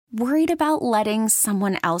Worried about letting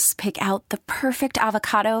someone else pick out the perfect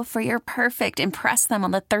avocado for your perfect impress them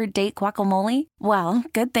on the third date guacamole? Well,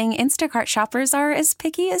 good thing Instacart shoppers are as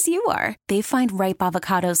picky as you are. They find ripe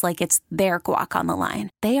avocados like it's their guac on the line.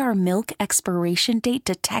 They are milk expiration date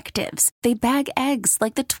detectives. They bag eggs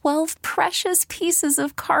like the 12 precious pieces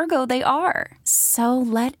of cargo they are. So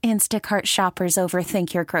let Instacart shoppers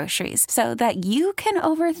overthink your groceries so that you can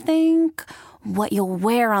overthink what you'll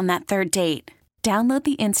wear on that third date. Download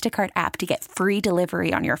the Instacart app to get free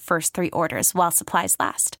delivery on your first 3 orders while supplies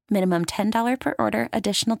last. Minimum $10 per order.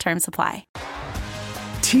 Additional terms apply.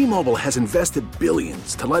 T-Mobile has invested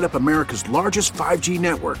billions to light up America's largest 5G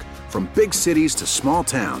network, from big cities to small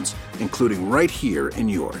towns, including right here in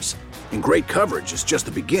yours. And great coverage is just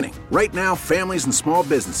the beginning. Right now, families and small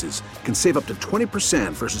businesses can save up to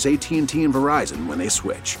 20% versus AT&T and Verizon when they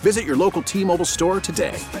switch. Visit your local T-Mobile store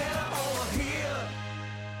today.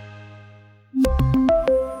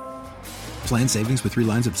 Plan savings with 3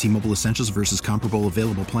 lines of T-Mobile Essentials versus comparable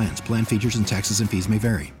available plans. Plan features and taxes and fees may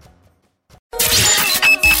vary.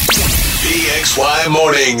 PXY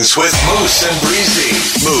Mornings with Moose and Breezy.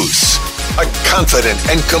 Moose, a confident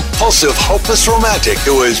and compulsive, hopeless romantic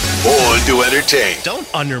who was born to entertain.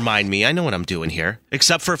 Don't undermine me. I know what I'm doing here,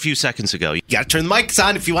 except for a few seconds ago. You got to turn the mics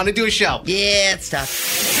on if you want to do a show. Yeah, it's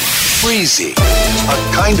tough. Breezy, a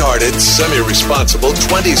kind-hearted, semi-responsible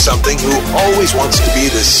 20-something who always wants to be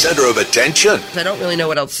the center of attention. I don't really know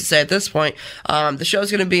what else to say at this point. The show's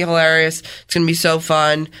going to be hilarious. It's going to be so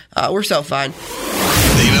fun. We're so fun. The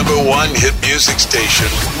 #1 hit music station,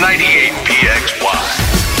 98 PXY.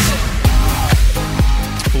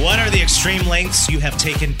 What are the extreme lengths you have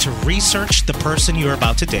taken to research the person you're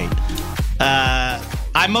about to date?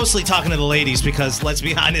 I'm mostly talking to the ladies because, let's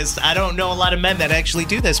be honest, I don't know a lot of men that actually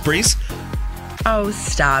do this, Breeze. Oh,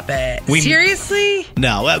 stop it. Seriously?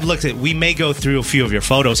 No, look, we may go through a few of your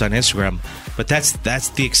photos on Instagram, but that's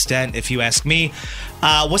the extent, if you ask me.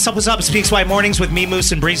 What's up? It's PXY Mornings with me,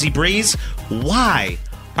 Moose, and Breezy Breeze. Why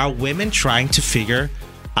are women trying to figure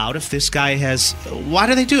out if this guy has... Why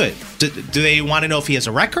do they do it? Do they want to know if he has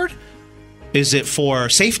a record? Is it for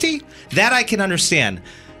safety? That I can understand.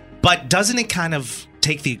 But doesn't it kind of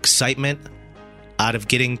take the excitement out of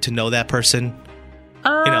getting to know that person?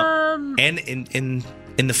 And in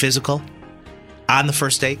the physical? On the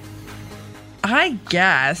first date? I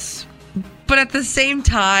guess. But at the same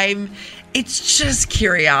time, it's just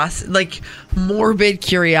curiosity, like morbid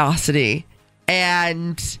curiosity.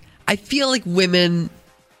 And I feel like women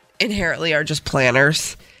inherently are just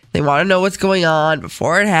planners. They want to know what's going on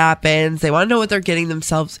before it happens. They want to know what they're getting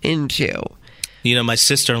themselves into. You know, my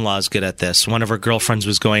sister-in-law is good at this. One of her girlfriends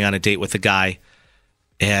was going on a date with a guy,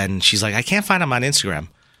 and she's like, I can't find him on Instagram.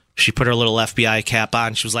 She put her little FBI cap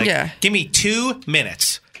on. She was like, Give me 2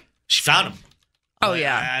 minutes. She found him. Oh,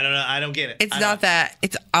 yeah. I don't know. I don't get it.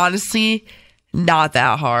 It's honestly not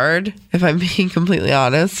that hard, if I'm being completely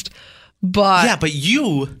honest. But yeah, but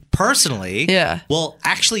you personally will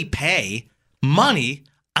actually pay money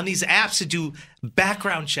on these apps to do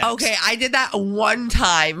background checks. Okay, I did that one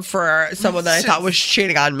time for someone that I thought was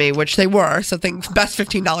cheating on me, which they were. So best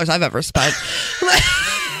 $15 I've ever spent.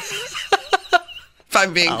 If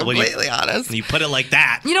I'm being completely honest. When you put it like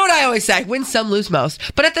that. You know what I always say? Win some, lose most.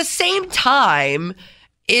 But at the same time,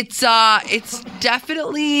 it's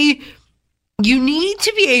definitely... You need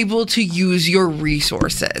to be able to use your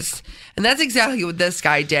resources. And that's exactly what this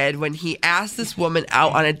guy did when he asked this woman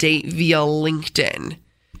out on a date via LinkedIn.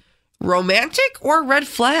 Romantic or red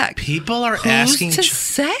flag? People are Who's asking to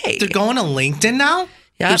say. They're going to LinkedIn now?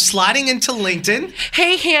 Yep. They're sliding into LinkedIn?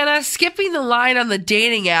 Hey, Hannah, skipping the line on the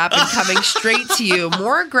dating app and coming straight to you.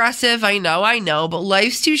 More aggressive, I know, but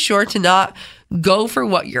life's too short to not go for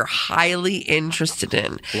what you're highly interested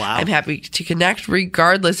in. Wow. I'm happy to connect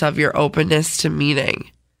regardless of your openness to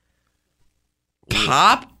meeting.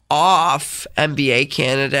 Pop off, MBA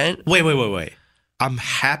candidate. Wait. I'm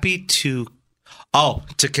happy to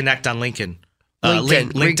connect on LinkedIn.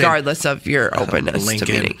 LinkedIn, regardless of your openness to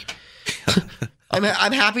LinkedIn. meeting.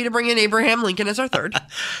 I'm happy to bring in Abraham Lincoln as our third.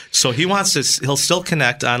 So he'll still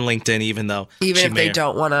connect on LinkedIn even if they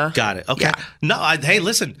don't want to. Got it. Okay. Yeah. No, hey,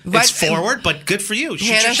 listen, it's forward, but good for you.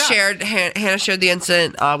 Hannah shared the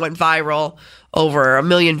incident, went viral, over 1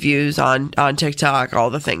 million views on TikTok, all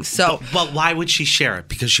the things. So, but why would she share it?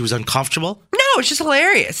 Because she was uncomfortable? No, it's just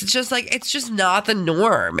hilarious. It's just not the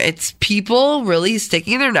norm. It's people really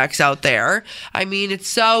sticking their necks out there. I mean, it's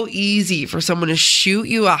so easy for someone to shoot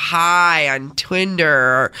you a hi on Tinder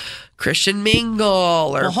or Christian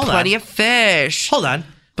Mingle or Plenty of Fish. Hold on.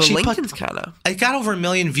 But LinkedIn's kind of. It got over 1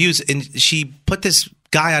 million views, and she put this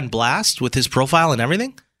guy on blast with his profile and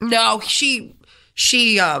everything? No, she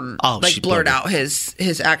She she blurred out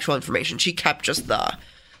his actual information. She kept just the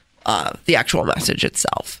actual message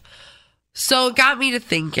itself. So it got me to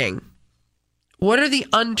thinking, what are the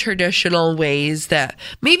untraditional ways that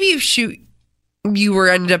maybe you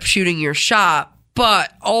ended up shooting your shot,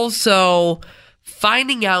 but also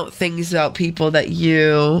finding out things about people that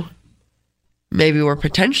you maybe were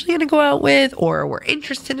potentially going to go out with or were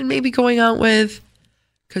interested in maybe going out with?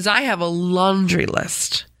 Because I have a laundry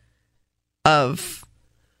list of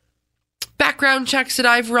background checks that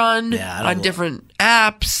I've run on different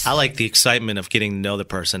apps. I like the excitement of getting to know the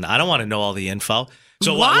person. I don't want to know all the info.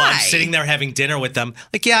 So Why? while I'm sitting there having dinner with them,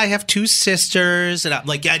 like, yeah, I have 2 sisters. And I'm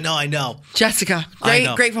like, yeah, I know. Jessica,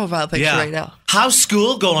 great profile picture right now. How's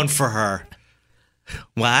school going for her?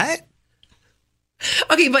 What?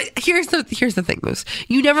 Okay, but here's the thing, Moose.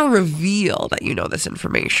 You never reveal that you know this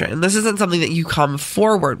information. This isn't something that you come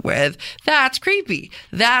forward with. That's creepy.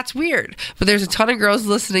 That's weird. But there's a ton of girls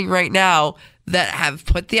listening right now that have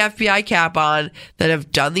put the FBI cap on, that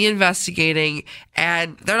have done the investigating,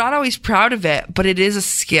 and they're not always proud of it, but it is a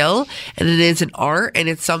skill, and it is an art, and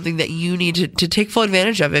it's something that you need to take full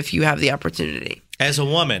advantage of if you have the opportunity. As a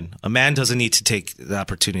woman, a man doesn't need to take the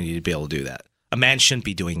opportunity to be able to do that. A man shouldn't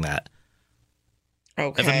be doing that.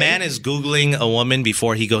 Okay. If a man is Googling a woman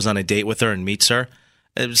before he goes on a date with her and meets her,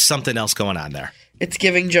 there's something else going on there. It's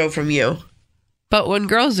giving Joe from you. But when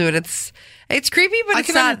girls do it, it's creepy, but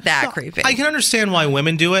it's not that creepy. I can understand why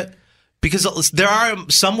women do it, because there are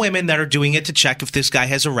some women that are doing it to check if this guy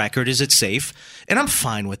has a record, is it safe? And I'm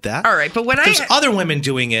fine with that. All right, but there's other women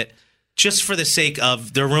doing it just for the sake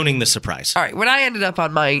of they're ruining the surprise. All right, when I ended up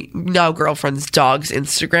on my now girlfriend's dog's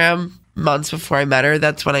Instagram months before I met her,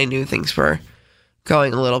 that's when I knew things were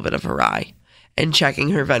going a little bit of awry, and checking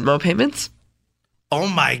her Venmo payments. Oh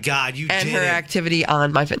my God, you and did her it. activity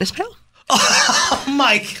on MyFitnessPal. Oh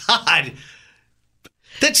my God.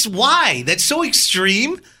 That's why. That's so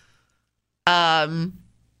extreme. I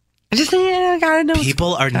just think I gotta know.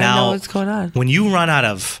 People are gotta now know what's going on. When you run out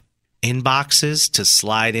of inboxes to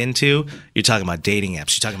slide into, you're talking about dating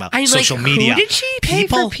apps. You're talking about social media. Who did she pay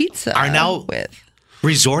People for pizza? Are now with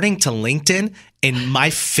resorting to LinkedIn and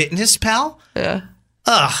MyFitnessPal. Yeah.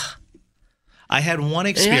 Ugh. I had one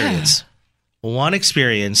experience. Yeah. One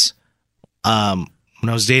experience. When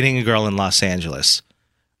I was dating a girl in Los Angeles,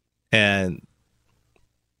 and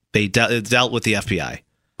they dealt with the FBI.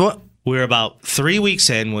 What? We were about 3 weeks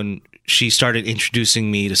in when she started introducing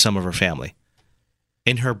me to some of her family.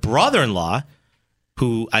 And her brother-in-law,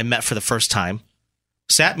 who I met for the first time,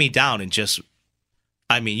 sat me down and just,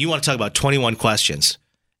 you want to talk about 21 questions.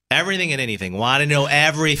 Everything and anything. Want to know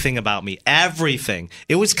everything about me. Everything.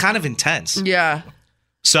 It was kind of intense. Yeah.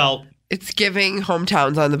 So. It's giving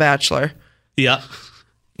hometowns on The Bachelor. Yeah.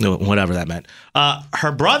 No, whatever that meant.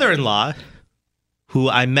 Her brother-in-law, who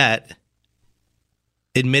I met,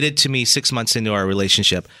 admitted to me 6 months into our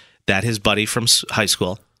relationship that his buddy from high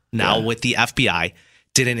school, now with the FBI,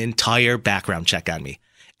 did an entire background check on me.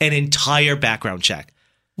 An entire background check.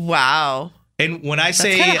 Wow. And when I That's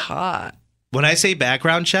say kinda hot. When I say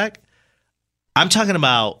background check, I'm talking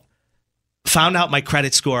about found out my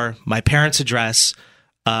credit score, my parents' address,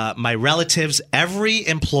 my relatives, every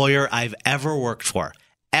employer I've ever worked for.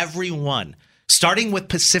 Everyone. Starting with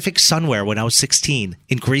Pacific Sunwear when I was 16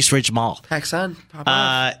 in Grace Ridge Mall. Hex on. Pop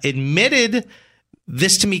off. Admitted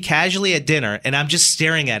this to me casually at dinner, and I'm just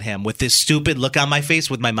staring at him with this stupid look on my face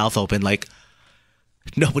with my mouth open like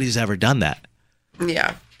nobody's ever done that.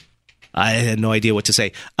 Yeah. I had no idea what to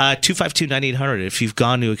say. 252-9800. If you've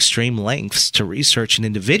gone to extreme lengths to research an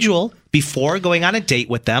individual before going on a date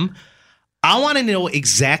with them, I want to know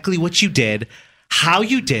exactly what you did, how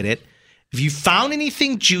you did it. If you found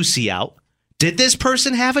anything juicy out, did this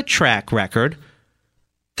person have a track record?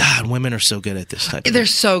 God, women are so good at this type of They're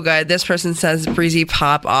thing. so good. This person says, Breezy,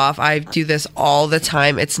 pop off. I do this all the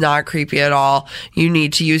time. It's not creepy at all. You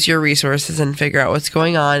need to use your resources and figure out what's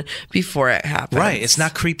going on before it happens. Right. It's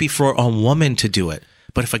not creepy for a woman to do it.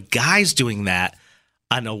 But if a guy's doing that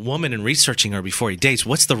on a woman and researching her before he dates,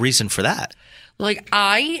 what's the reason for that? Like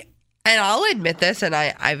and I'll admit this, and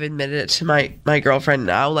I've admitted it to my girlfriend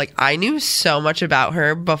now. Like, I knew so much about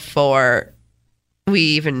her before we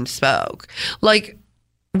even spoke. Like,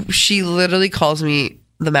 she literally calls me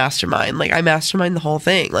the mastermind. Like, I mastermind the whole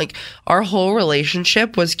thing. Like, our whole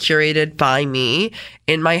relationship was curated by me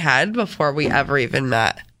in my head before we ever even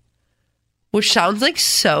met. Which sounds like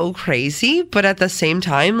so crazy, but at the same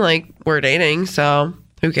time, like, we're dating, so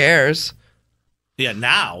who cares? Yeah,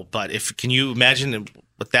 now, but can you imagine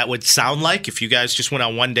what that would sound like if you guys just went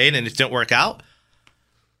on one date and it didn't work out?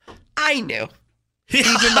 I knew.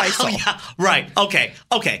 deep in my soul. Yeah, right. Okay.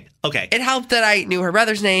 It helped that I knew her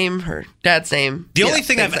brother's name, her dad's name. The only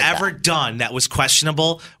thing I've ever done that was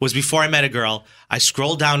questionable was before I met a girl, I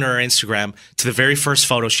scrolled down to her Instagram to the very first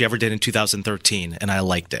photo she ever did in 2013, and I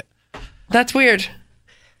liked it. That's weird.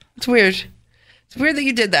 It's weird. It's weird that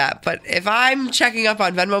you did that, but if I'm checking up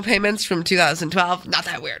on Venmo payments from 2012, not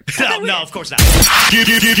that weird. No, of course not.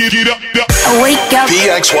 Wake up.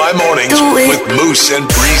 PXY Mornings with Moose and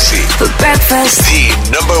Breezy. For breakfast.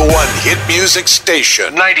 The #1 hit music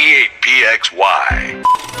station. 98 PXY.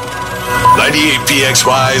 98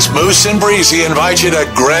 PXY's Moose and Breezy invite you to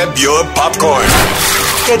grab your popcorn.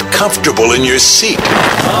 Get comfortable in your seat.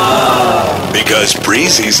 Because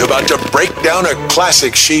Breezy's about to break down a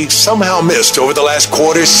classic she somehow missed over the last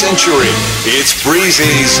quarter century. It's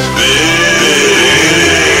Breezy's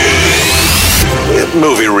Big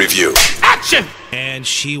Movie Review. Action! And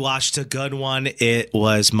she watched a good one. It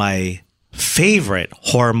was my favorite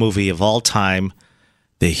horror movie of all time,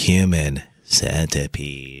 The Human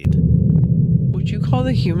Centipede. Would you call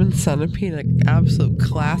The Human Centipede an absolute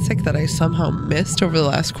classic that I somehow missed over the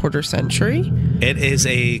last quarter century? It is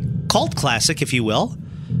a cult classic, if you will.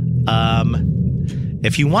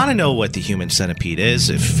 If you want to know what The Human Centipede is,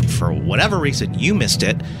 if for whatever reason you missed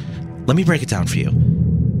it, let me break it down for you.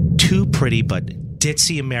 Two pretty but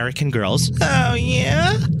ditzy American girls, are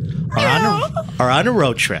on a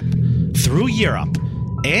road trip through Europe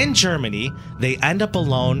and Germany. They end up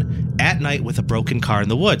alone at night with a broken car in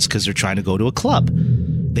the woods because they're trying to go to a club.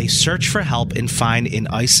 They search for help and find an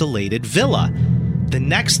isolated villa. The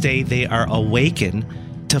next day, they are awakened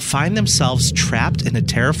to find themselves trapped in a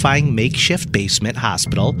terrifying makeshift basement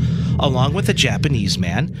hospital, along with a Japanese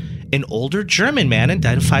man. An older German man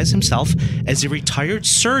identifies himself as a retired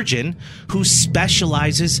surgeon who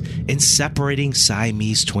specializes in separating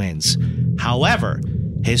Siamese twins. However,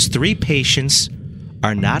 his three patients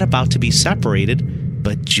are not about to be separated,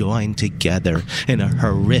 but joined together in a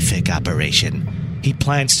horrific operation. He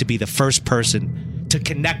plans to be the first person to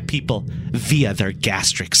connect people via their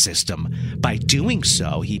gastric system. By doing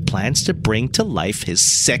so, he plans to bring to life his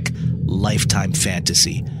sick lifetime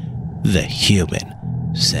fantasy, the human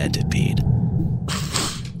centipede.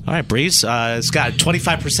 All right, Breeze. It's got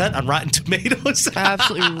 25% on Rotten Tomatoes.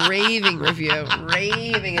 Absolutely raving review.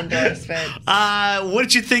 Raving endorsement. What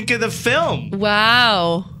did you think of the film?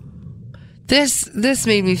 Wow. This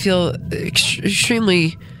made me feel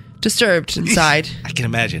extremely disturbed inside. I can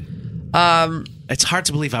imagine. It's hard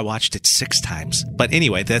to believe I watched it 6 times. But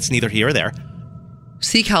anyway, that's neither here or there.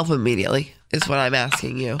 Seek help immediately is what I'm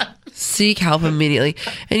asking you. Seek help immediately.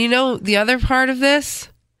 And you know, the other part of this,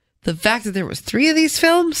 the fact that there was 3 of these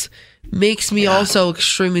films makes me also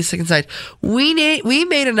extremely sick inside. We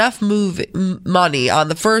made enough money on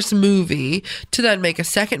the first movie to then make a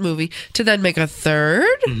second movie, to then make a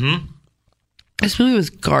third. Mm-hmm. This movie was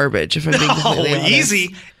garbage, if I'm being completely honest.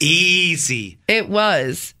 Easy. It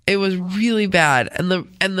was really bad. And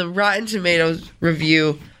the Rotten Tomatoes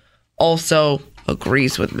review also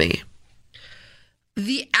agrees with me.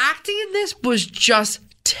 The acting in this was just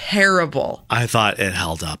terrible. I thought it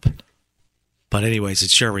held up. But anyways,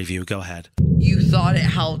 it's your review. Go ahead. You thought it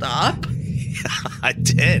held up? I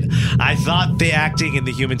did. I thought the acting in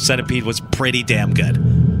The Human Centipede was pretty damn good.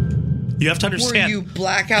 You have to understand. Were you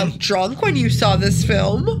blackout drunk when you saw this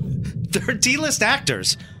film? They're D-list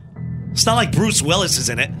actors. It's not like Bruce Willis is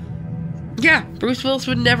in it. Yeah, Bruce Willis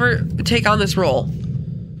would never take on this role.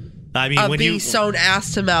 I mean, when being sewn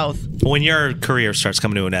ass to mouth. When your career starts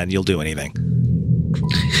coming to an end, you'll do anything.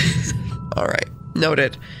 All right,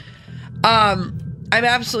 noted. I'm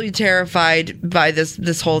absolutely terrified by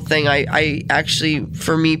this whole thing. I actually,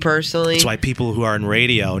 for me personally, that's why people who are in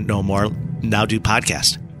radio now do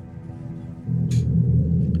podcasts.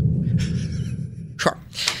 Sure.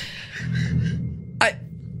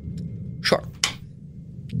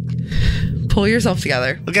 Pull yourself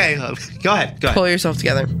together. Okay, go ahead. Pull yourself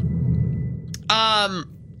together. I'm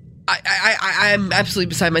absolutely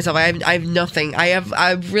beside myself. I have nothing.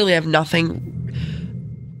 I really have nothing.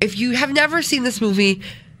 If you have never seen this movie,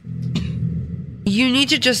 you need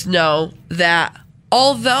to just know that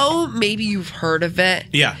although maybe you've heard of it,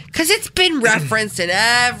 yeah, because it's been referenced in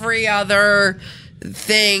every other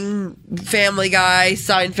thing, Family Guy,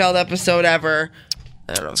 Seinfeld episode ever.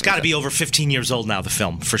 I don't know. It's got to be over 15 years old now, the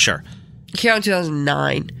film, for sure. It came out in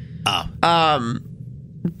 2009. Oh.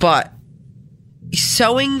 But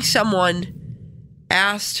sewing someone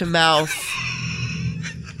ass to mouth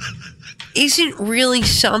isn't really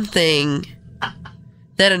something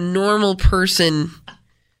that a normal person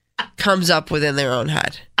comes up with in their own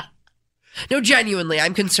head. No, genuinely,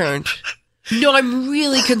 I'm concerned. No, I'm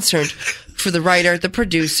really concerned. for the writer, the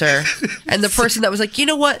producer, and the person that was like, you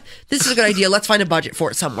know what? This is a good idea. Let's find a budget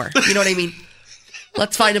for it somewhere. You know what I mean?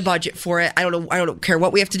 Let's find a budget for it. I don't care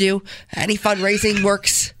what we have to do. Any fundraising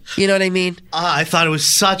works. You know what I mean? I thought it was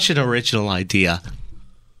such an original idea.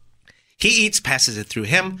 He eats, passes it through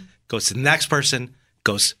him, goes to the next person,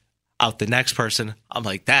 goes out the next person. I'm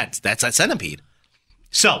like, that's a centipede.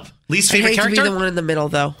 So, least favorite character? I hate to be the one in the middle,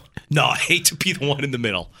 though. No, I hate to be the one in the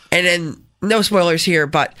middle. And then, no spoilers here,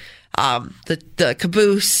 but the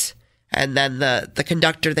caboose and then the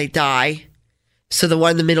conductor, they die. So the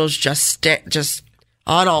one in the middle is just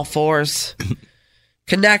on all fours,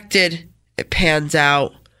 connected. It pans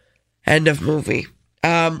out. End of movie.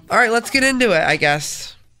 All right, let's get into it, I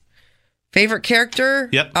guess. Favorite character?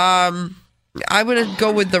 Yep. I'm going to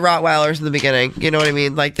go with the Rottweilers in the beginning. You know what I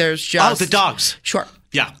mean? Like, there's just... Oh, the dogs. Sure.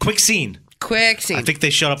 Yeah, quick scene. I think they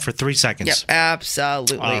showed up for 3 seconds. Yep,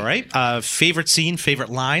 absolutely. All right. Favorite scene, favorite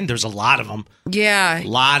line? There's a lot of them. Yeah. A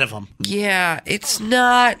lot of them. Yeah, it's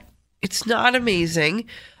not amazing.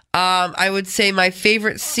 I would say my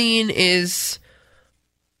favorite scene is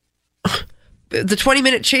the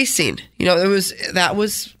 20-minute chase scene. You know, that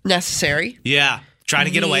was necessary. Yeah. Trying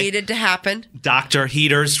to get away. Needed to happen. Dr.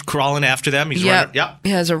 Heater's crawling after them. He's running. Yep.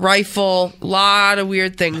 He has a rifle. A lot of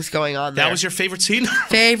weird things going on there. That was your favorite scene?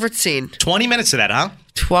 Favorite scene. 20 minutes of that, huh?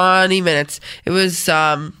 20 minutes. It was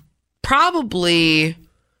probably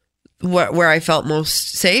where I felt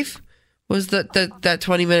most safe was that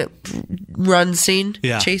 20-minute run scene,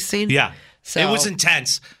 chase scene. Yeah. So, it was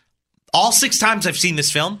intense. All 6 times I've seen this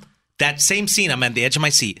film, that same scene, I'm at the edge of my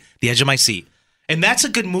seat. And that's a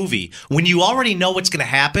good movie when you already know what's going to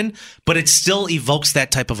happen, but it still evokes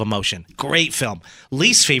that type of emotion. Great film.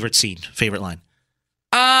 Least favorite scene, favorite line.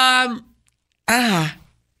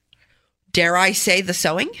 Dare I say the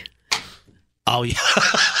sewing? Oh, yeah.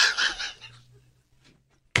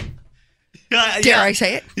 Dare I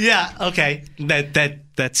say it? Yeah, okay.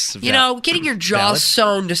 That's getting your jaw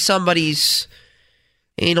sewn to somebody's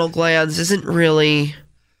anal glands isn't really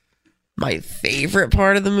my favorite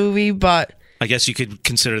part of the movie, but I guess you could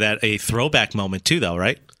consider that a throwback moment too, though,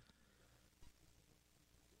 right?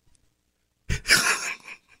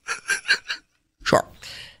 Sure.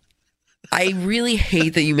 I really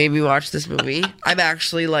hate that you made me watch this movie. I'm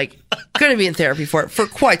actually going to be in therapy for it for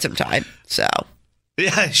quite some time. So,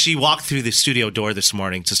 yeah, she walked through the studio door this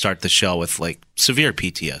morning to start the show with severe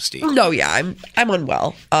PTSD. No, yeah, I'm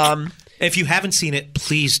unwell. If you haven't seen it,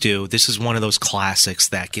 please do. This is one of those classics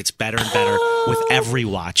that gets better and better with every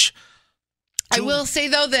watch. I will say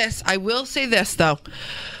this though.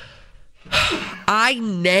 I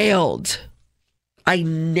nailed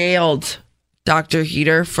Dr.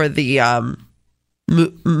 Heater for the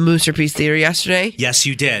Mooserpiece Theater yesterday. Yes,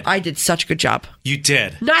 you did. I did such a good job. You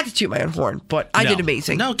did. Not to toot my own horn, but I did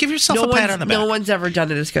amazing. No, give yourself a pat on the back. No one's ever done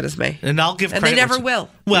it as good as me. And I'll give credit. And they never will.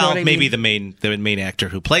 Well, maybe the main actor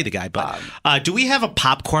who played the guy. But do we have a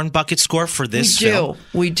popcorn bucket score for this film?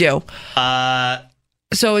 We do.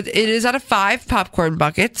 So it is out of 5 popcorn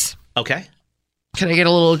buckets. Okay. Can I get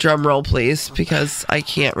a little drum roll, please? Because I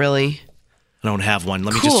can't really. I don't have one.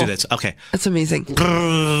 Let me just do this. Okay. That's amazing.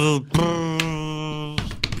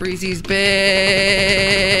 Breezy's big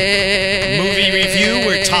movie review.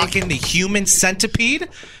 We're talking The Human Centipede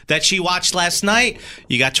that she watched last night.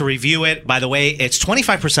 You got to review it. By the way, it's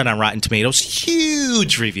 25% on Rotten Tomatoes.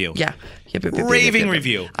 Huge review. Yeah. Raving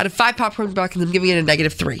review. Out of 5 popcorn buckets, I'm giving it a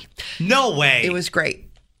 -3. No way. It was great.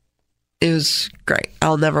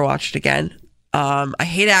 I'll never watch it again. I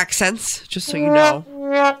hate accents, just so you know.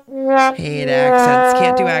 Hate accents.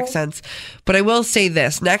 Can't do accents. But I will say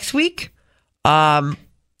this. Next week, I'm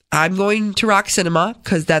going to Rock Cinema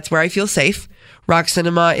because that's where I feel safe. Rock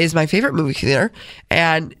Cinema is my favorite movie theater.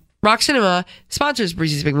 And Rock Cinema sponsors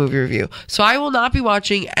Breezy's Big Movie Review. So I will not be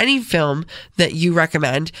watching any film that you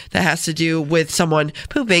recommend that has to do with someone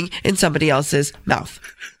pooping in somebody else's mouth.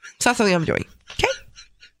 It's not something I'm doing. Okay?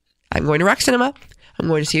 I'm going to Rock Cinema. I'm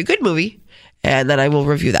going to see a good movie. And then I will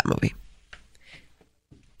review that movie.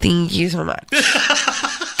 Thank you so much.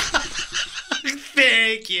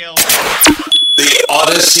 Thank you. The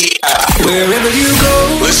Odyssey app. Wherever you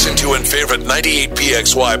go. Listen to and favorite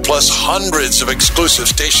 98PXY plus hundreds of exclusive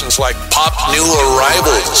stations like Pop New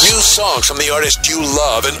Arrivals. New songs from the artists you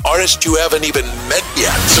love and artists you haven't even met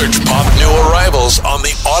yet. Search Pop New Arrivals on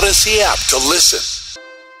the Odyssey app to listen.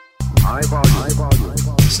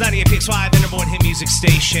 It's 98PXY, the number one hit music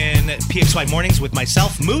station. PXY Mornings with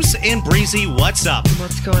myself, Moose and Breezy. What's up?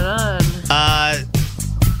 What's going on?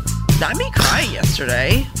 Not me crying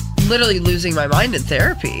yesterday. Literally losing my mind in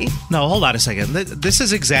therapy. No, hold on a second. This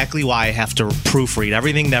is exactly why I have to proofread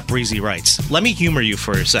everything that Breezy writes. Let me humor you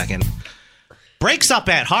for a second. Breaks up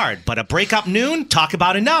at hard, but a breakup noon? Talk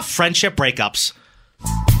about enough friendship breakups.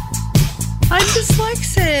 I'm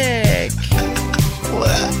dyslexic.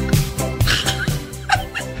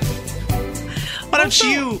 Why don't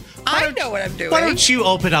you... I know what I'm doing. Why don't you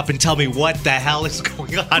open up and tell me what the hell is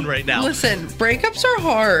going on right now? Listen, breakups are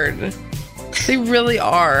hard. They really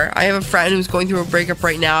are. I have a friend who's going through a breakup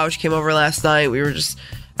right now. She came over last night. I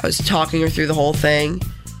was talking her through the whole thing.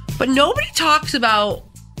 But nobody talks about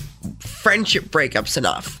friendship breakups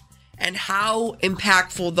enough and how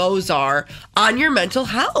impactful those are on your mental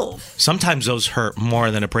health. Sometimes those hurt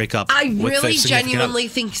more than a breakup. I with really a significant genuinely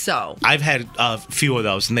think so. I've had a few of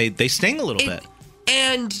those, and they sting a little bit.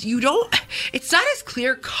 And it's not as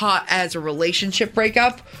clear cut as a relationship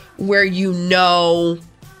breakup where you know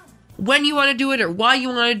when you want to do it or why you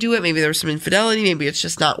want to do it. Maybe there's some infidelity. Maybe it's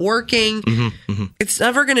just not working. It's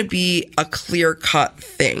never going to be a clear cut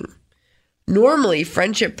thing. Normally,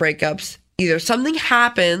 friendship breakups, either something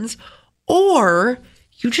happens or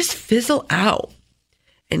you just fizzle out.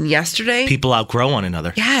 And yesterday... people outgrow one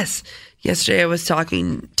another. Yes. Yesterday I was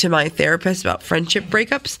talking to my therapist about friendship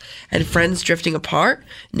breakups and friends drifting apart.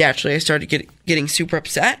 Naturally, I started getting super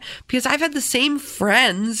upset because I've had the same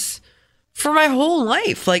friends for my whole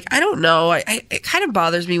life. Like, I don't know. It kind of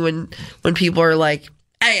bothers me when people are like,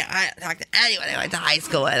 hey, I don't talk to anyone I went to high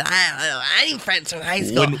school with. I don't know any friends from high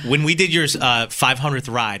school. When we did your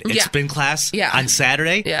 500th ride at spin class on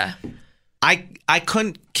Saturday, I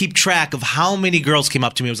couldn't keep track of how many girls came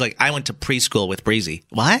up to me. It was like, I went to preschool with Breezy.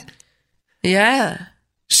 What? Yeah.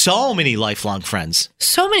 So many lifelong friends.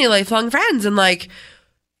 And like,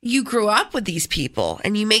 you grew up with these people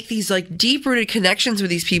and you make these like deep rooted connections with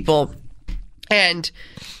these people. And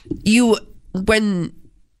when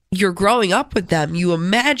you're growing up with them, you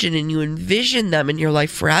imagine and you envision them in your life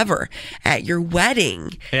forever, at your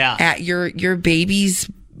wedding, at your baby's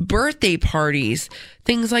birthday parties,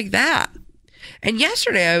 things like that. And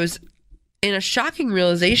yesterday I was in a shocking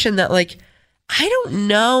realization that, like, I don't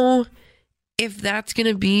know if that's going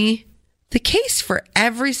to be the case for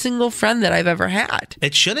every single friend that I've ever had.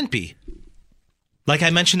 It shouldn't be. Like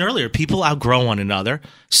I mentioned earlier, people outgrow one another.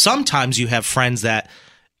 Sometimes you have friends that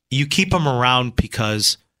you keep them around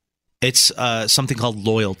because it's something called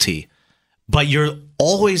loyalty. But you're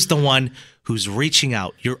always the one who's reaching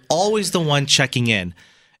out. You're always the one checking in.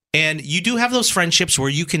 And you do have those friendships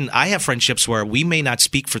where I have friendships where we may not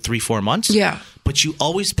speak for 3-4 months. Yeah. But you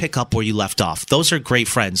always pick up where you left off. Those are great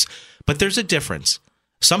friends. But there's a difference.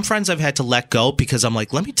 Some friends I've had to let go because I'm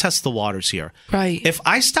like, let me test the waters here. Right. If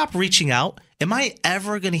I stop reaching out, am I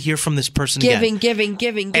ever going to hear from this person again?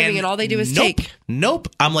 Giving, and all they do is take. Nope.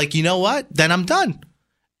 I'm like, you know what? Then I'm done.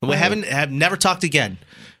 We have never talked again.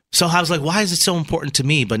 So I was like, why is it so important to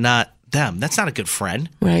me but not them? That's not a good friend.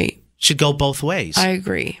 Right. Should go both ways. I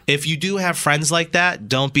agree. If you do have friends like that,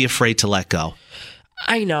 don't be afraid to let go.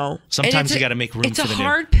 I know. Sometimes you got to make room for the new. It's a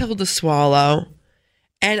hard pill to swallow.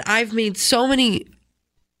 And I've made so many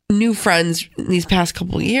new friends in these past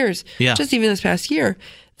couple of years, just even this past year,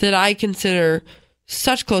 that I consider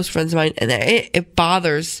such close friends of mine. And it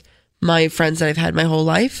bothers my friends that I've had my whole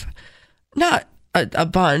life. Not a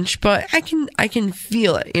bunch, but I can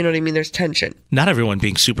feel it. You know what I mean? There's tension. Not everyone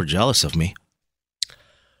being super jealous of me.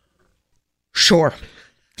 Sure.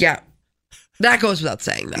 Yeah. That goes without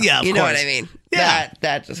saying, though. Yeah, you know what I mean? Yeah.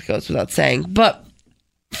 That just goes without saying. But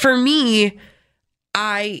for me,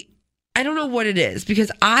 I don't know what it is,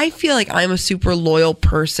 because I feel like I'm a super loyal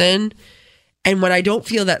person. And when I don't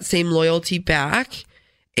feel that same loyalty back,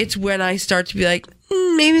 it's when I start to be like,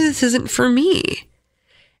 maybe this isn't for me.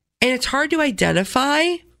 And it's hard to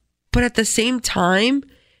identify, but at the same time,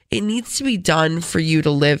 it needs to be done for you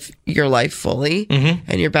to live your life fully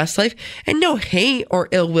and your best life. And no hate or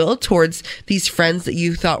ill will towards these friends that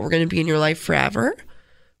you thought were going to be in your life forever.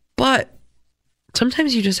 But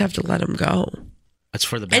sometimes you just have to let them go. That's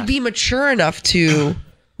for the best. And be mature enough to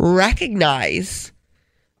recognize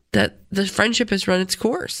that the friendship has run its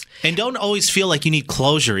course. And don't always feel like you need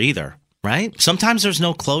closure either, right? Sometimes there's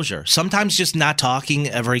no closure. Sometimes just not talking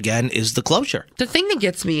ever again is the closure. The thing that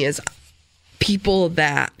gets me is people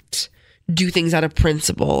that do things out of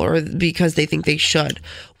principle or because they think they should.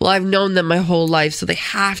 Well, I've known them my whole life, so they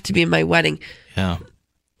have to be in my wedding. Yeah.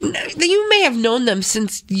 You may have known them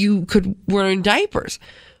since you could wear diapers.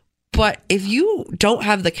 But if you don't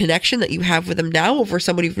have the connection that you have with them now over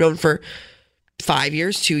somebody you've known for 5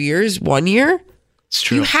 years, 2 years, 1 year, it's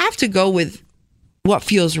true. You have to go with what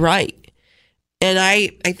feels right. And I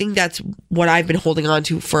think that's what I've been holding on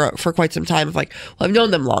to for quite some time. Of like, well, I've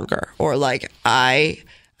known them longer, or like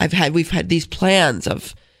we've had these plans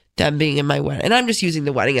of them being in my wedding. And I'm just using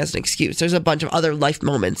the wedding as an excuse. There's a bunch of other life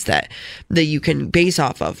moments that you can base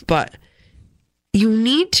off of. But you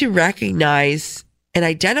need to recognize and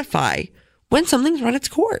identify when something's run its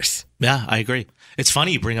course. Yeah, I agree. It's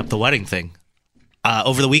funny you bring up the wedding thing.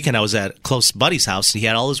 Over the weekend, I was at a close buddy's house, and he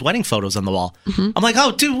had all his wedding photos on the wall. Mm-hmm. I'm like,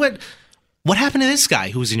 oh, dude, what happened to this guy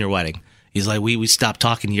who was in your wedding? He's like, we stopped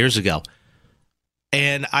talking years ago.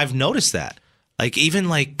 And I've noticed that. Like, even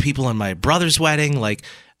like people in my brother's wedding, like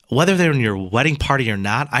whether they're in your wedding party or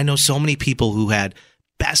not, I know so many people who had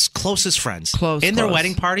closest friends in their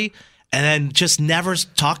wedding party and then just never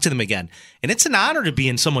talk to them again. And it's an honor to be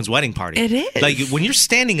in someone's wedding party. It is. Like, when you're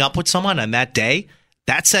standing up with someone on that day,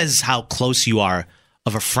 that says how close you are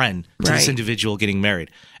of a friend to this individual getting married.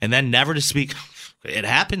 And then never to speak. It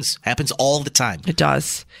happens all the time. It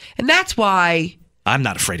does. And that's why I'm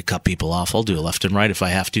not afraid to cut people off. I'll do it left and right if I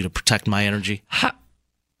have to protect my energy.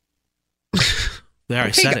 There,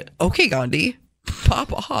 I said it. Okay, Gandhi.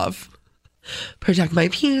 Pop off. Protect my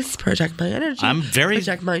peace. Protect my energy.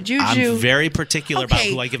 Protect my juju. I'm very particular about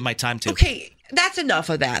who I give my time to. Okay, that's enough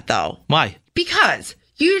of that, though. Why? Because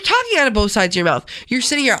you're talking out of both sides of your mouth. You're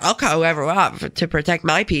sitting here, I'll cut whoever up to protect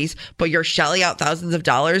my peace, but you're shelling out thousands of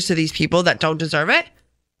dollars to these people that don't deserve it?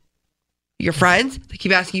 Your friends? They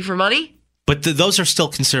keep asking you for money? But those are still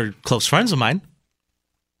considered close friends of mine.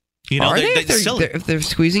 You know, are they? If they're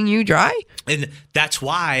squeezing you dry? And that's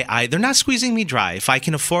why they're not squeezing me dry. If I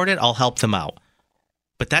can afford it, I'll help them out.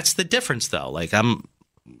 But that's the difference, though. Like, I'm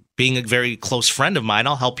being a very close friend of mine.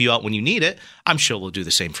 I'll help you out when you need it. I'm sure they'll do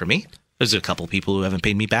the same for me. There's a couple people who haven't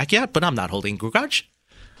paid me back yet, but I'm not holding a grudge.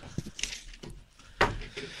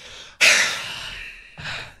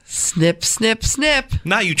 Snip, snip, snip.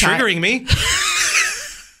 Now you triggering me.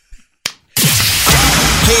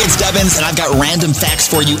 Hey, it's Dubbins, and I've got random facts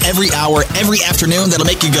for you every hour, every afternoon that'll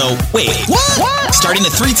make you go, wait, what? Starting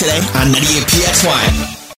at 3 today on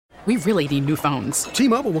 98PXY. We really need new phones.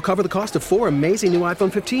 T-Mobile will cover the cost of 4 amazing new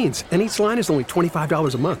iPhone 15s, and each line is only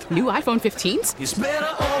 $25 a month. New iPhone 15s? It's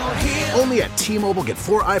better over here. Only at T-Mobile, get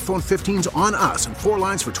 4 iPhone 15s on us and 4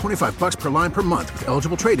 lines for $25 per line per month with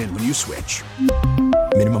eligible trade-in when you switch.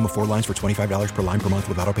 Minimum of 4 lines for $25 per line per month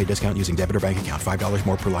with autopay discount using debit or bank account. $5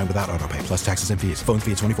 more per line without autopay, plus taxes and fees. Phone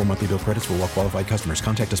fee at 24 monthly bill credits for well-qualified customers.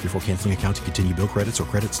 Contact us before canceling account to continue bill credits or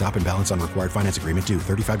credit stop and balance on required finance agreement due.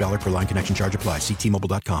 $35 per line connection charge applies. See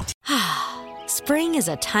T-Mobile.com. Spring is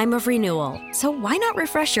a time of renewal, so why not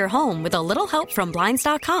refresh your home with a little help from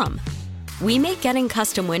Blinds.com? We make getting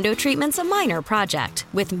custom window treatments a minor project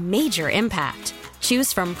with major impact.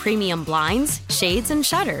 Choose from premium blinds, shades, and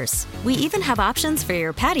shutters. We even have options for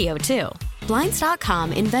your patio, too.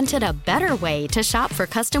 Blinds.com invented a better way to shop for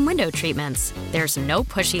custom window treatments. There's no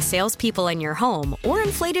pushy salespeople in your home or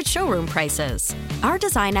inflated showroom prices. Our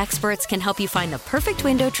design experts can help you find the perfect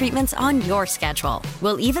window treatments on your schedule.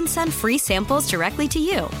 We'll even send free samples directly to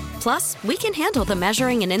you. Plus, we can handle the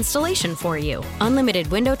measuring and installation for you. Unlimited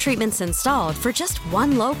window treatments installed for just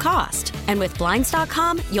one low cost. And with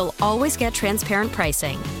Blinds.com, you'll always get transparent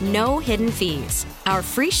pricing. No hidden fees. Our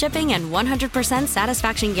free shipping and 100%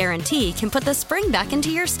 satisfaction guarantee can put the spring back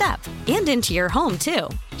into your step and into your home, too.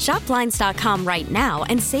 Shop Blinds.com right now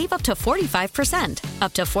and save up to 45%.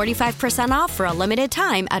 Up to 45% off for a limited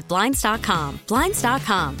time at Blinds.com.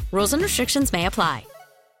 Blinds.com. Rules and restrictions may apply.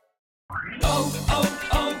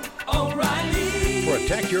 O'Reilly.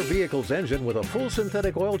 Protect your vehicle's engine with a full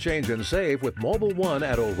synthetic oil change and save with Mobil 1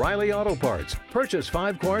 at O'Reilly Auto Parts. Purchase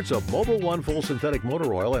 5 quarts of Mobil 1 full synthetic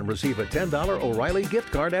motor oil and receive a $10 O'Reilly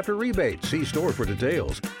gift card after rebate. See store for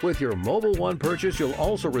details. With your Mobil 1 purchase, you'll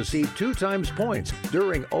also receive 2 times points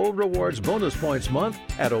during O Rewards Bonus Points Month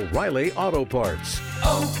at O'Reilly Auto Parts.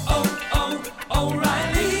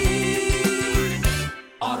 O'Reilly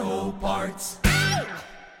Auto Parts.